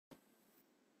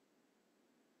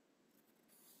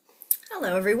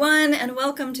Hello, everyone, and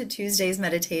welcome to Tuesday's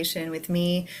meditation with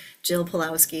me, Jill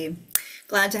Pulowski.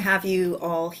 Glad to have you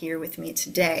all here with me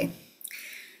today.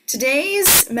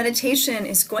 Today's meditation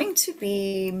is going to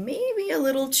be maybe a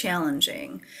little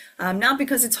challenging, not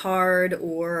because it's hard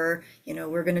or,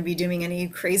 we're going to be doing any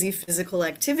crazy physical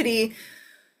activity.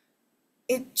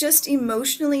 It just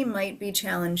emotionally might be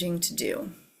challenging to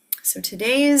do. So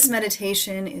today's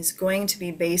meditation is going to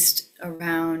be based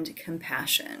around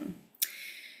compassion.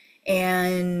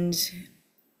 And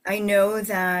I know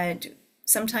that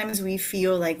sometimes we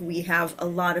feel like we have a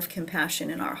lot of compassion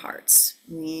in our hearts.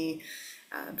 We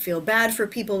feel bad for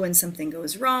people when something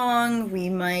goes wrong. We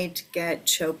might get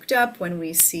choked up when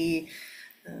we see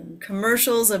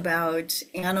commercials about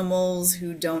animals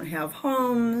who don't have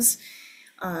homes.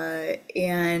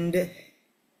 And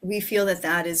we feel that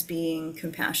that is being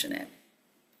compassionate,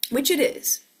 which it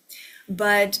is.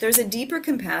 But there's a deeper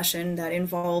compassion that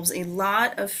involves a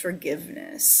lot of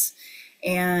forgiveness.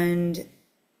 And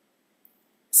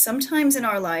sometimes in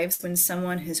our lives, when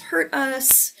someone has hurt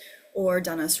us or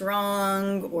done us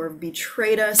wrong or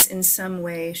betrayed us in some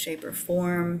way, shape, or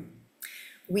form,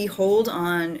 we hold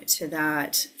on to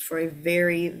that for a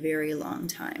very, very long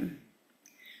time.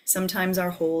 Sometimes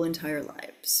our whole entire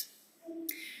lives.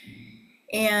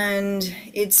 And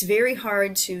it's very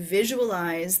hard to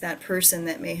visualize that person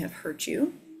that may have hurt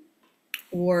you,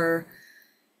 or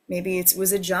maybe it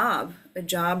was a job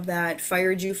that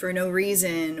fired you for no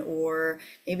reason, or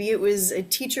maybe it was a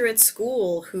teacher at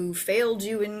school who failed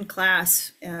you in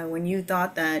class when you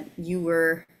thought that you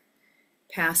were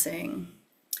passing.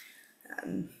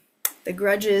 The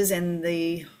grudges and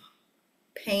the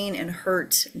pain and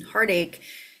hurt and heartache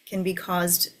can be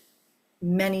caused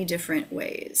many different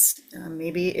ways.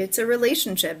 Maybe it's a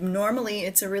relationship. Normally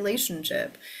it's a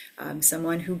relationship,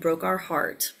 someone who broke our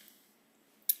heart.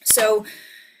 So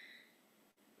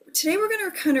today we're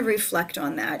going to kind of reflect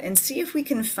on that and see if we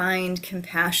can find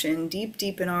compassion deep,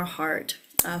 deep in our heart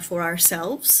for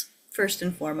ourselves, first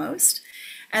and foremost,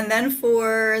 and then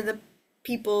for the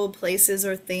people, places,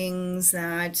 or things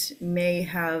that may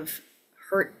have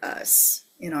hurt us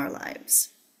in our lives.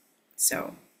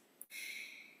 So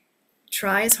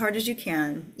try as hard as you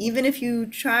can. Even if you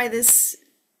try this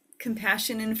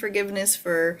compassion and forgiveness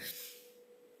for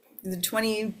the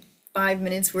 25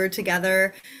 minutes we're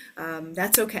together,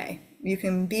 that's okay. You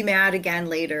can be mad again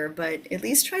later, but at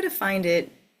least try to find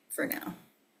it for now.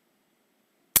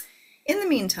 In the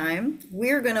meantime,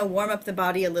 we're going to warm up the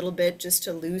body a little bit just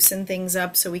to loosen things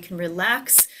up so we can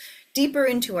relax deeper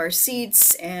into our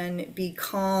seats and be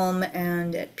calm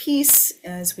and at peace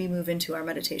as we move into our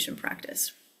meditation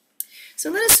practice. So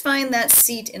let us find that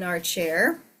seat in our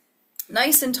chair,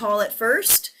 nice and tall at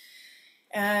first,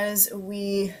 as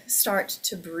we start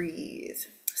to breathe.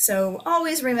 So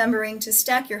always remembering to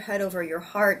stack your head over your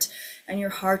heart and your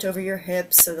heart over your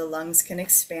hips so the lungs can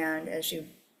expand as you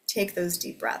take those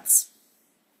deep breaths.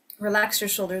 Relax your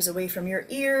shoulders away from your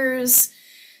ears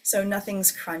so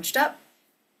nothing's crunched up.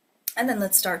 And then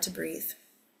let's start to breathe.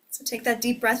 So take that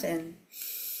deep breath in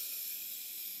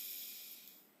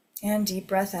and deep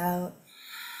breath out.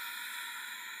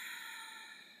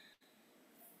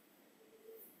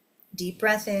 Deep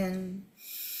breath in,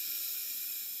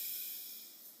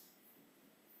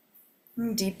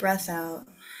 and deep breath out.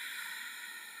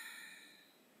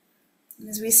 And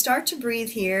as we start to breathe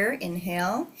here,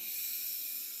 inhale,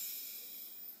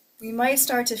 we might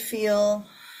start to feel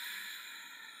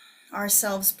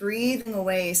ourselves breathing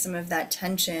away some of that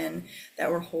tension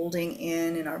that we're holding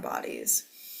in our bodies.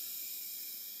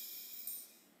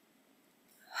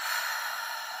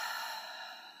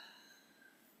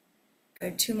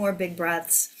 Good, 2 more big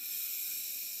breaths.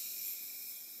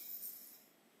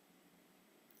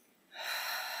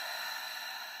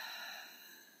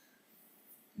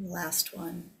 Last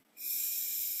one.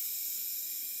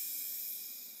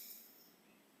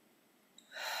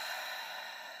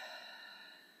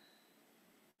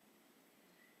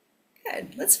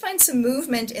 Good. Let's find some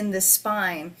movement in the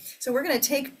spine. So we're going to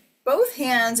take both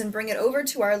hands and bring it over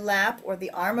to our lap or the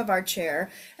arm of our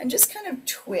chair and just kind of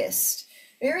twist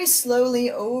very slowly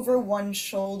over one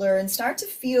shoulder and start to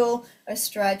feel a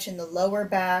stretch in the lower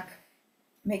back.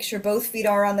 Make sure both feet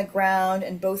are on the ground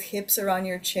and both hips are on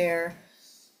your chair.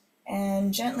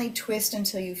 And gently twist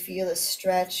until you feel a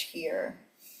stretch here.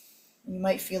 You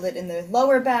might feel it in the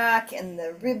lower back, in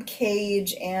the rib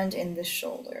cage, and in the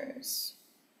shoulders.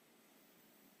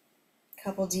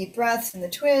 Couple deep breaths in the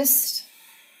twist.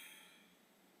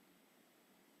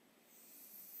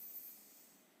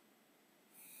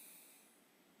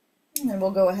 And then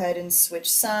we'll go ahead and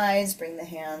switch sides, bring the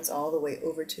hands all the way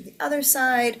over to the other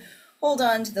side, hold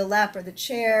on to the lap or the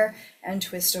chair and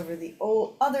twist over the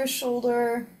other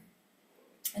shoulder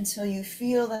until you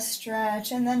feel the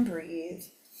stretch, and then breathe.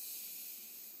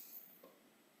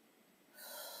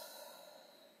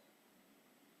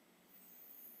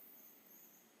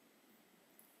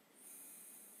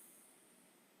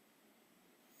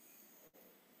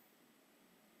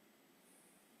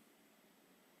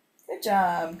 Good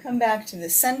job. Come back to the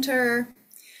center.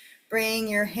 Bring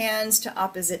your hands to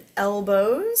opposite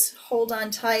elbows. Hold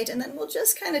on tight, and then we'll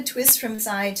just kind of twist from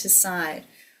side to side.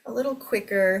 A little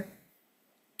quicker.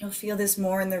 You'll feel this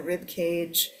more in the rib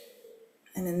cage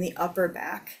and in the upper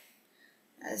back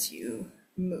as you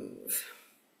move.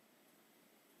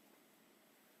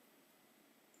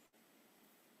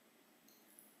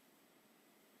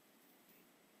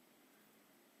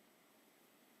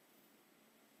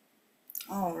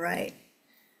 All right,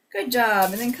 good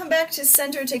job. And then come back to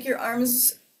center, take your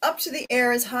arms up to the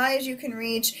air as high as you can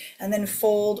reach, and then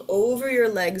fold over your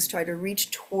legs, try to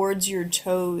reach towards your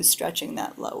toes, stretching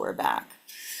that lower back.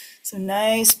 So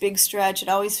nice big stretch. It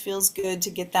always feels good to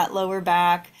get that lower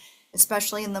back,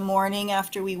 especially in the morning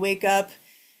after we wake up.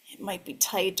 It might be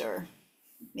tight, or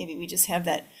maybe we just have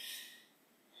that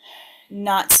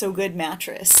not so good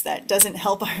mattress that doesn't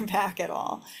help our back at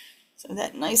all. So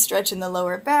that nice stretch in the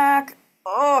lower back.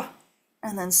 Oh,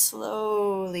 and then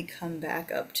slowly come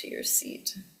back up to your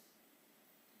seat.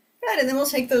 Good, and then we'll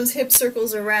take those hip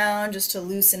circles around just to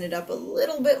loosen it up a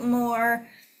little bit more.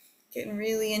 Getting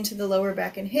really into the lower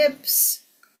back and hips.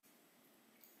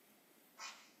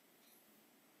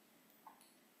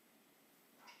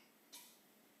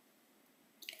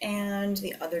 And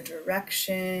the other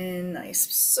direction, nice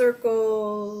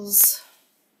circles.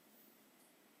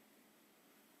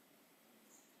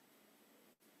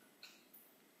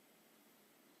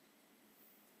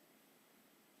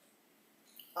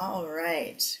 All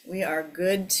right, we are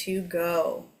good to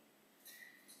go.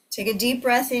 Take a deep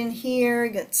breath in here,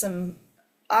 get some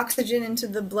oxygen into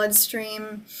the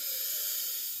bloodstream.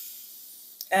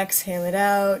 Exhale it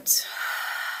out.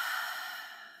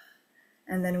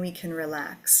 And then we can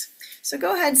relax. So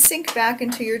go ahead, sink back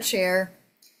into your chair.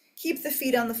 Keep the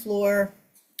feet on the floor.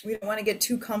 We don't want to get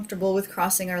too comfortable with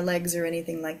crossing our legs or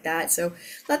anything like that. So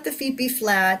let the feet be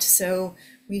flat so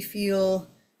we feel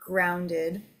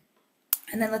grounded.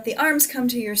 And then let the arms come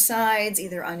to your sides,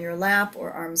 either on your lap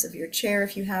or arms of your chair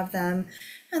if you have them.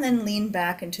 And then lean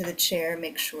back into the chair.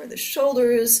 Make sure the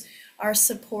shoulders are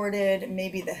supported.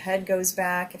 Maybe the head goes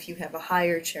back if you have a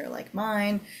higher chair like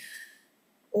mine.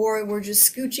 Or we're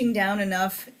just scooching down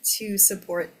enough to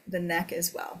support the neck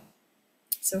as well.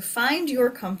 So find your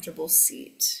comfortable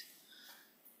seat.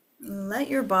 Let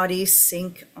your body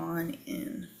sink on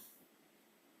in.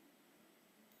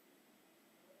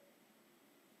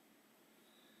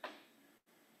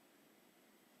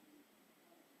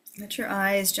 Let your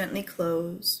eyes gently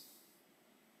close.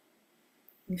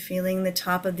 You're feeling the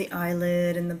top of the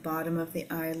eyelid and the bottom of the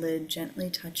eyelid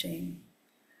gently touching.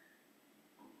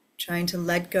 Trying to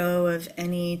let go of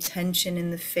any tension in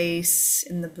the face,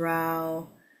 in the brow.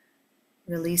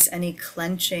 Release any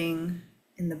clenching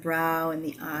in the brow, in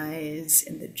the eyes,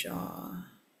 in the jaw.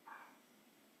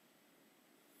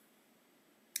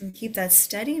 And keep that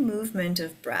steady movement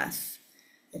of breath.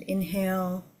 That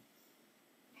inhale,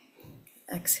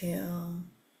 exhale.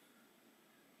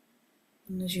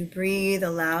 And as you breathe,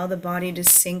 allow the body to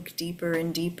sink deeper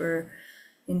and deeper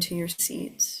into your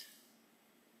seat.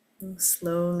 And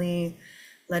slowly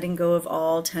letting go of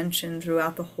all tension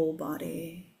throughout the whole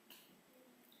body.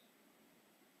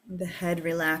 The head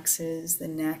relaxes, the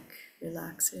neck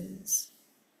relaxes,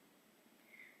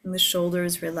 and the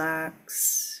shoulders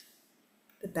relax,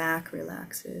 the back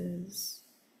relaxes,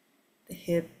 the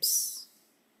hips,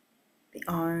 the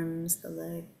arms, the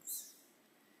legs.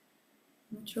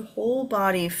 Let your whole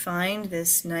body find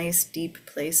this nice deep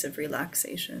place of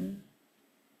relaxation.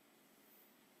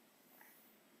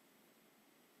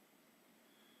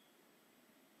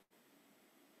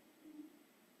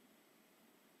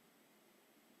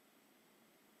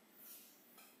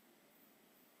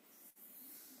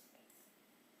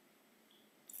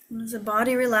 And as the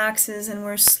body relaxes and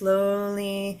we're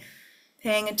slowly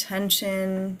paying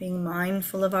attention, being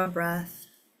mindful of our breath,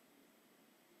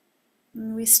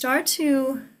 and we start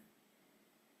to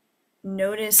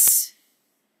notice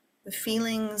the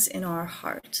feelings in our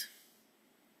heart.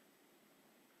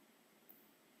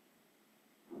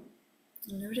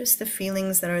 Notice the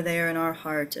feelings that are there in our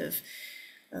heart of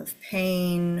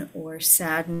pain or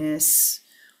sadness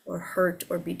or hurt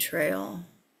or betrayal.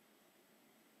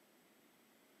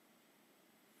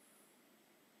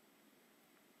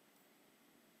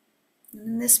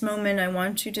 In this moment, I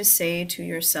want you to say to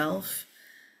yourself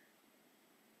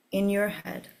in your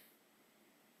head,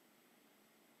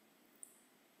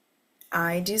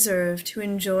 I deserve to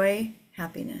enjoy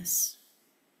happiness.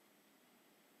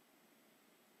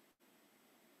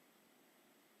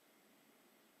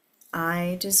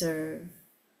 I deserve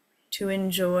to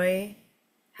enjoy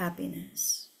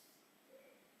happiness.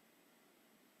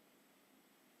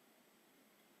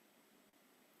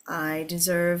 I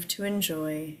deserve to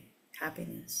enjoy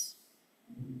happiness.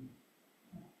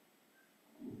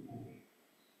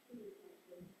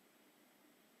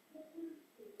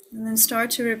 And then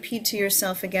start to repeat to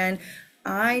yourself again,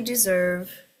 I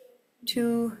deserve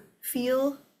to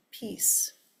feel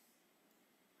peace.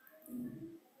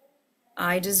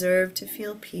 I deserve to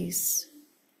feel peace.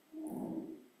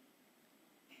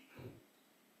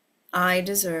 I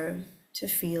deserve to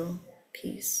feel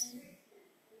peace.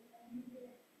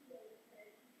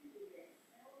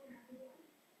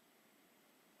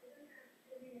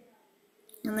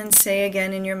 And then say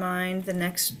again in your mind the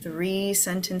next 3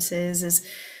 sentences is,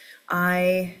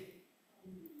 I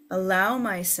allow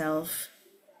myself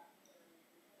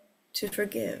to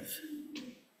forgive.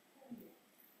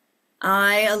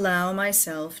 I allow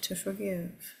myself to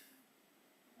forgive.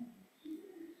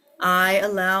 I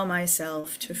allow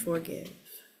myself to forgive.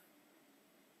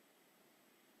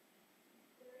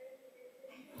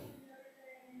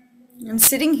 And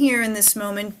sitting here in this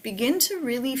moment, begin to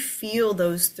really feel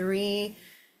those 3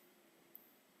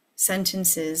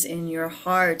 sentences in your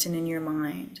heart and in your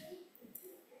mind.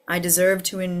 I deserve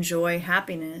to enjoy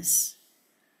happiness.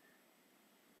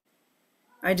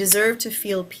 I deserve to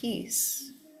feel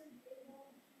peace.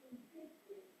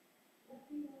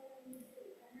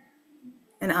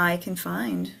 And I can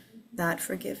find that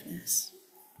forgiveness.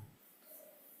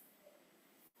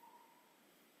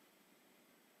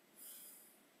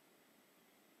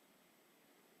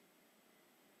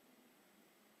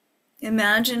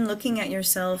 Imagine looking at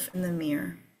yourself in the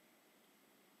mirror,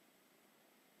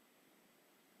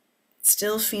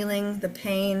 still feeling the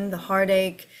pain, the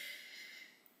heartache,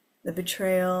 the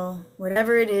betrayal,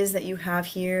 whatever it is that you have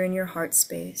here in your heart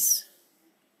space.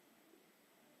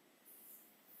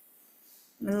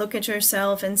 And look at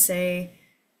yourself and say,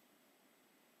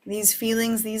 these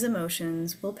feelings, these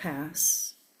emotions will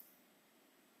pass.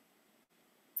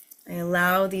 I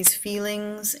allow these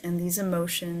feelings and these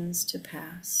emotions to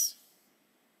pass.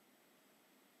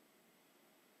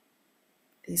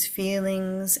 These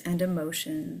feelings and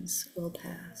emotions will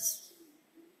pass.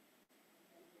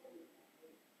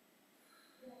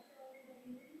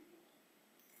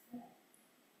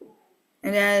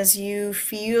 And as you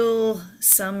feel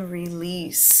some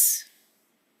release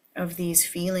of these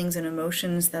feelings and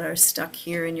emotions that are stuck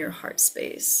here in your heart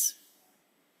space,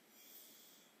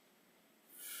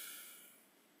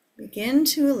 begin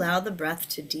to allow the breath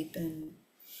to deepen.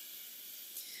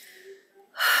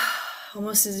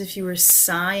 Almost as if you were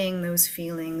sighing those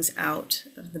feelings out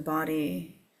of the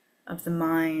body, of the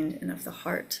mind, and of the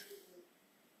heart.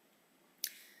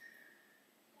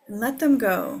 And let them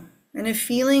go. And if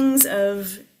feelings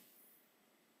of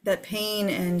that pain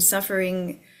and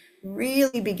suffering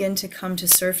really begin to come to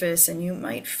surface, and you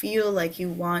might feel like you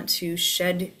want to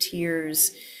shed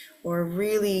tears or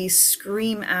really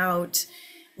scream out,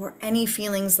 or any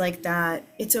feelings like that,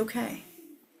 it's okay.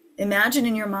 Imagine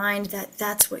in your mind that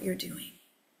that's what you're doing.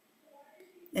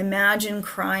 Imagine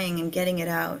crying and getting it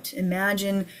out.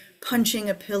 Imagine punching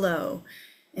a pillow.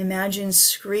 Imagine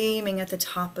screaming at the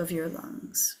top of your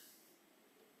lungs.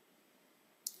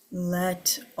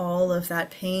 Let all of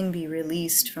that pain be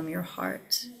released from your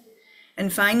heart.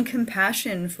 And find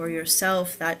compassion for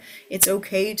yourself that it's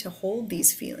okay to hold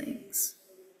these feelings.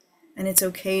 And it's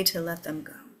okay to let them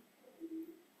go.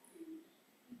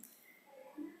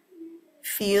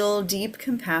 Feel deep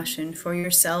compassion for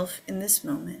yourself in this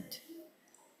moment,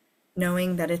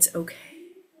 knowing that it's okay.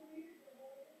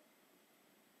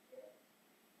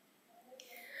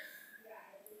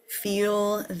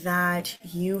 Feel that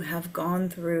you have gone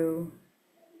through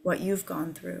what you've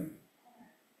gone through,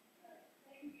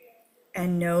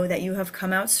 and know that you have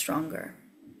come out stronger.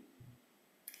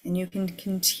 And you can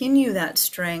continue that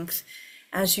strength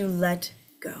as you let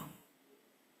go.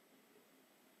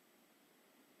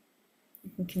 You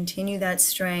can continue that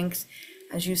strength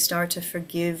as you start to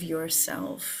forgive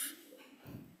yourself.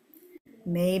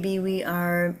 Maybe we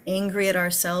are angry at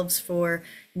ourselves for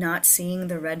not seeing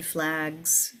the red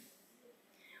flags,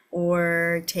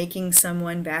 or taking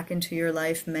someone back into your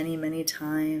life many, many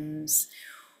times,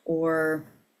 or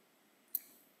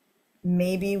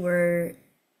maybe we're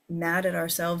mad at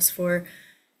ourselves for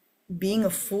being a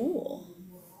fool,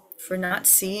 for not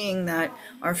seeing that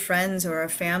our friends or our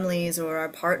families or our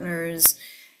partners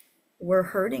were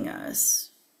hurting us.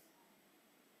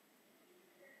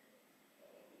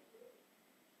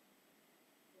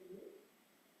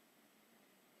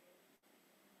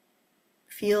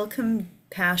 Feel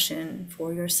compassion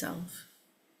for yourself.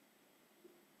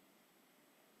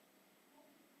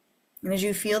 And as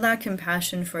you feel that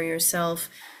compassion for yourself,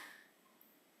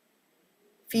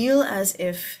 feel as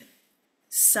if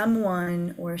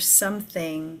someone or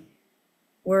something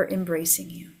were embracing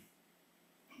you.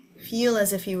 Feel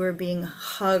as if you were being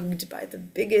hugged by the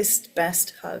biggest,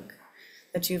 best hug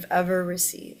that you've ever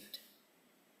received.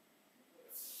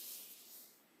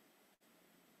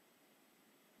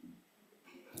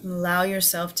 Allow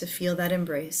yourself to feel that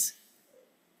embrace,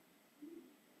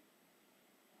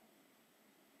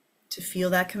 to feel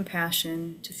that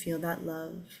compassion, to feel that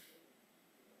love.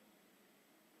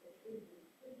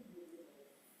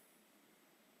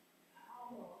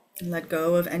 And let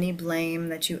go of any blame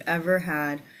that you ever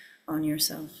had on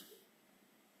yourself.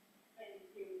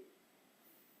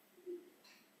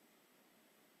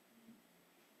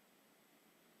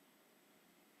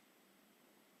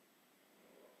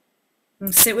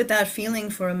 And sit with that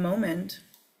feeling for a moment.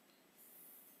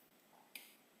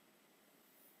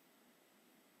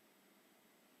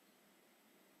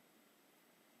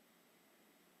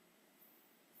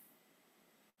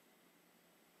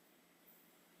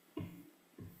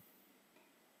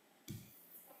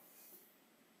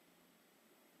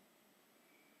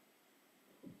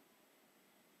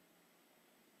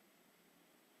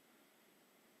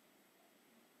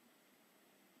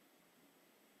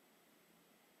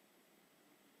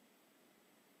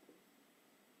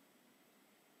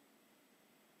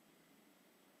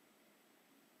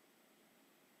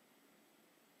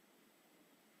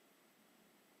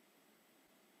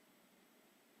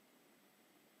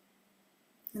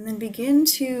 And then begin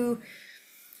to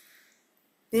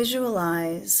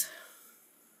visualize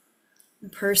a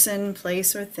person,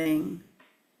 place, or thing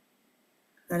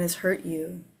that has hurt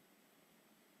you,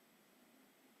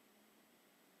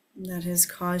 that has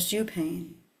caused you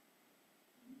pain,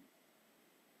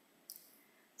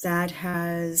 that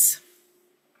has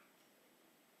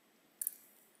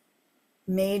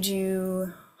made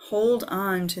you hold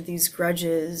on to these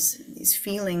grudges, these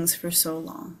feelings for so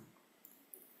long.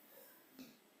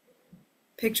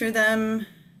 Picture them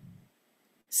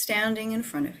standing in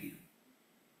front of you.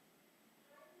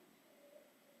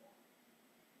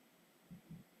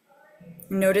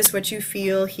 Notice what you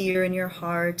feel here in your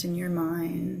heart and your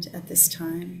mind at this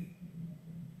time.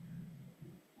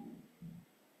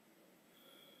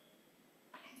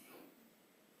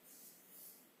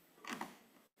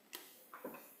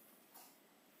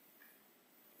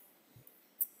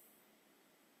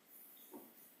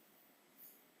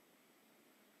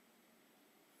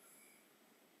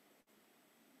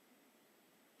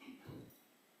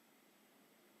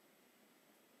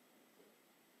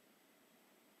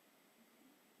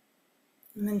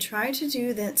 And then try to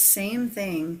do that same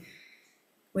thing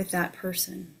with that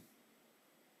person.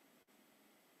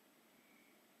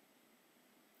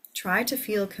 Try to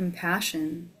feel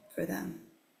compassion for them.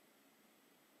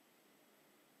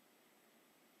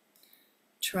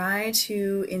 Try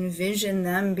to envision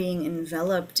them being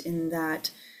enveloped in that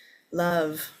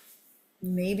love.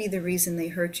 Maybe the reason they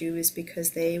hurt you is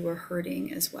because they were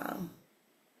hurting as well.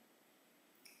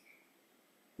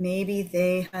 Maybe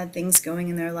they had things going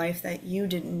in their life that you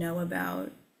didn't know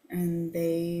about, and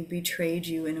they betrayed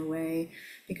you in a way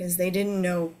because they didn't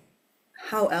know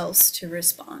how else to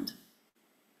respond.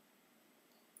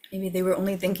 Maybe they were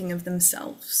only thinking of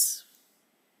themselves.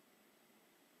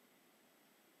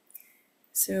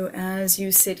 So as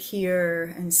you sit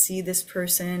here and see this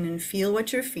person and feel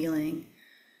what you're feeling,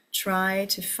 try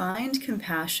to find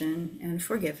compassion and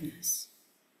forgiveness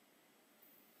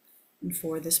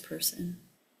for this person,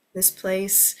 this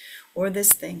place, or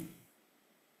this thing.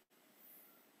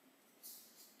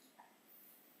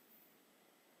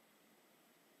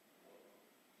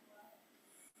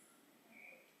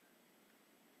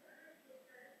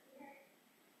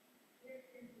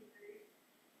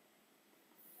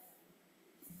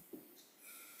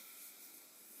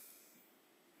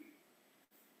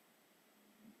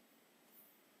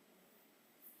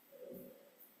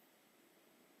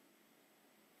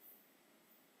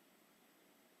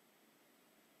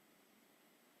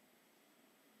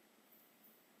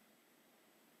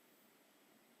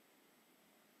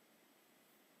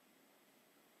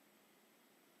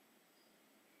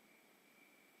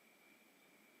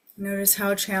 Notice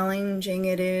how challenging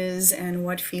it is and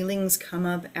what feelings come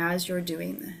up as you're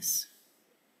doing this.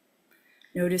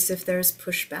 Notice if there's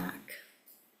pushback.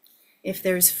 if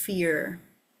there's fear,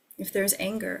 if there's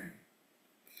anger,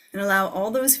 and allow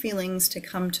all those feelings to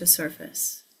come to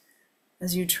surface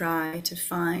as you try to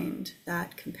find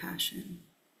that compassion.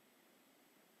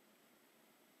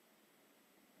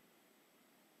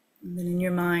 And then in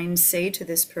your mind, say to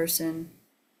this person,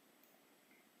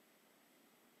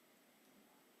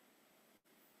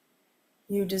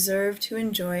 you deserve to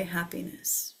enjoy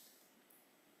happiness.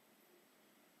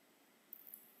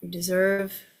 You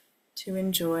deserve to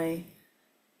enjoy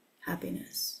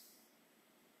happiness.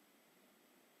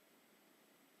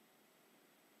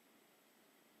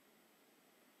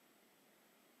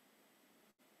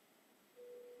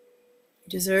 You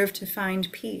deserve to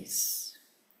find peace.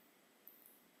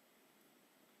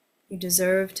 You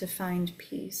deserve to find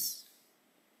peace.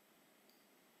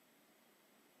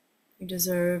 You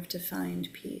deserve to find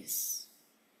peace.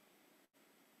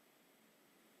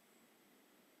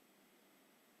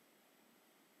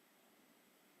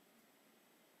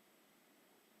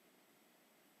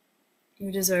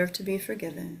 You deserve to be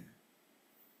forgiven.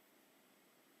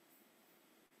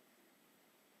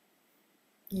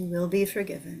 You will be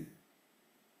forgiven.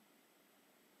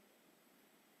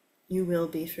 You will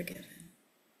be forgiven.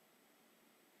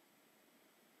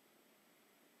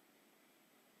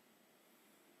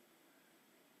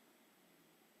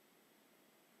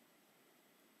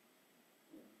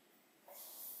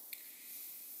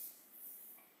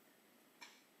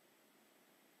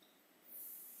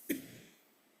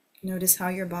 Notice how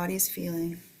your body's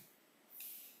feeling.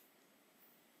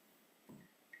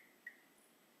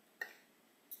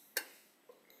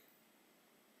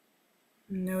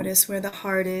 Notice where the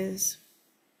heart is.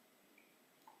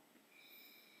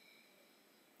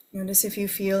 Notice if you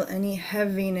feel any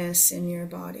heaviness in your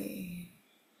body.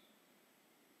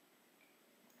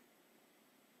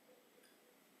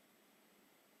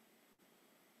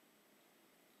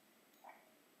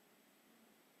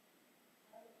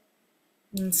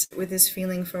 And sit with this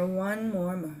feeling for one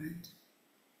more moment.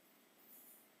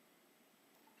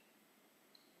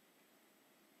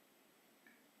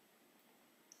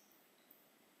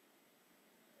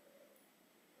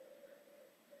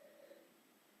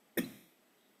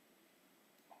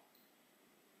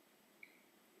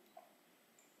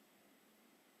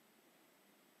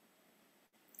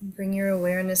 Bring your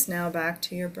awareness now back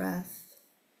to your breath.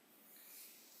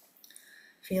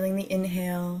 Feeling the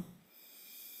inhale,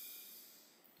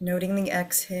 noting the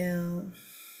exhale,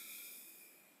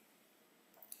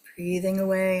 breathing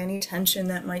away any tension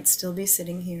that might still be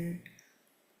sitting here.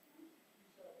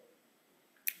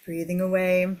 Breathing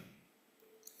away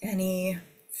any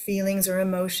feelings or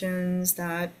emotions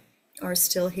that are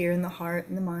still here in the heart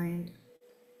and the mind.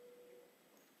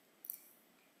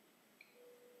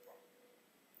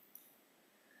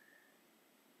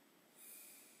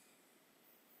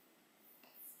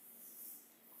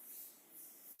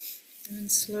 And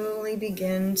slowly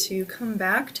begin to come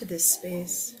back to this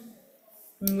space,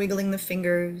 wiggling the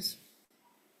fingers,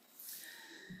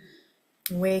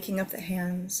 waking up the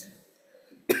hands,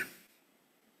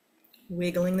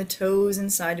 wiggling the toes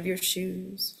inside of your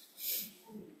shoes,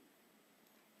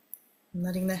 and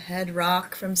letting the head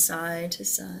rock from side to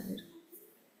side.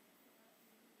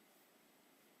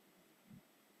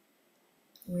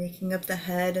 Waking up the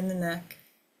head and the neck.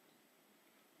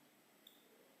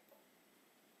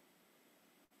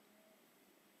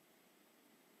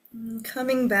 And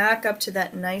coming back up to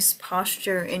that nice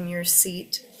posture in your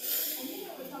seat.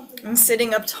 And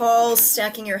sitting up tall,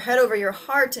 stacking your head over your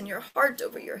heart and your heart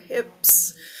over your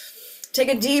hips. Take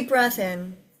a deep breath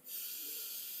in.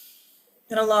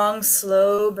 And a long,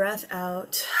 slow breath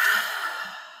out.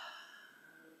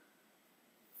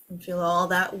 And feel all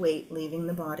that weight leaving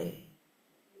the body.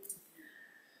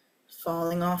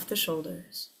 Falling off the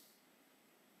shoulders.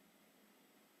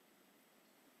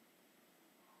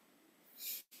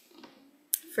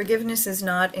 Forgiveness is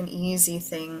not an easy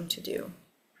thing to do.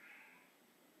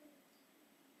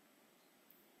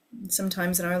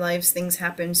 Sometimes in our lives, things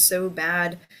happen so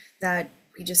bad that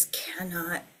we just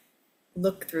cannot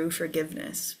look through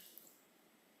forgiveness.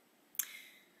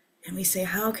 And we say,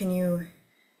 how can you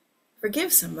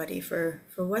forgive somebody for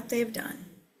what they've done?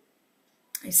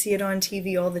 I see it on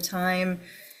TV all the time.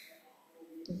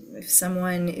 If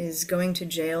someone is going to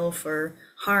jail for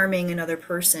harming another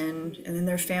person, and then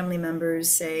their family members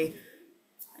say,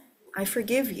 I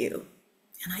forgive you.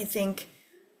 And I think,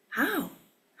 how?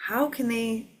 How can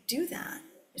they do that?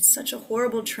 It's such a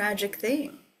horrible, tragic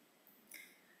thing.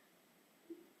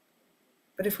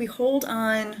 But if we hold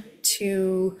on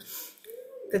to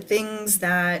the things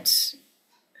that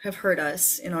have hurt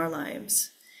us in our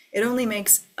lives, it only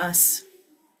makes us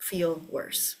feel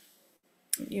worse.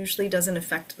 It usually doesn't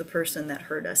affect the person that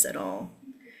hurt us at all.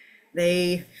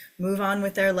 They move on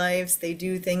with their lives, they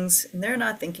do things, and they're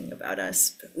not thinking about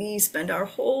us, but we spend our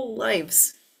whole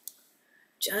lives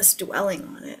just dwelling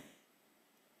on it.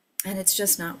 And it's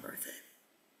just not worth it.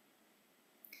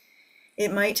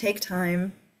 It might take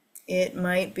time. It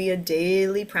might be a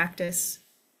daily practice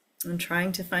on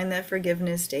trying to find that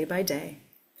forgiveness day by day.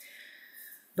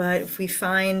 But if we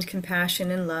find compassion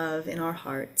and love in our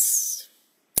hearts,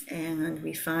 and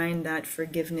we find that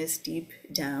forgiveness deep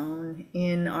down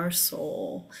in our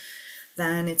soul,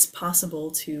 then it's possible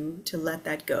to let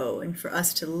that go and for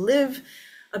us to live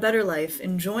a better life,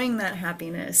 enjoying that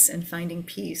happiness and finding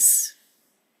peace.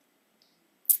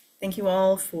 Thank you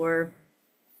all for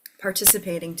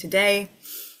participating today.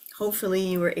 Hopefully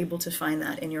you were able to find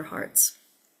that in your hearts.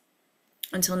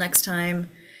 Until next time,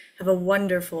 have a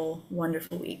wonderful,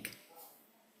 wonderful week.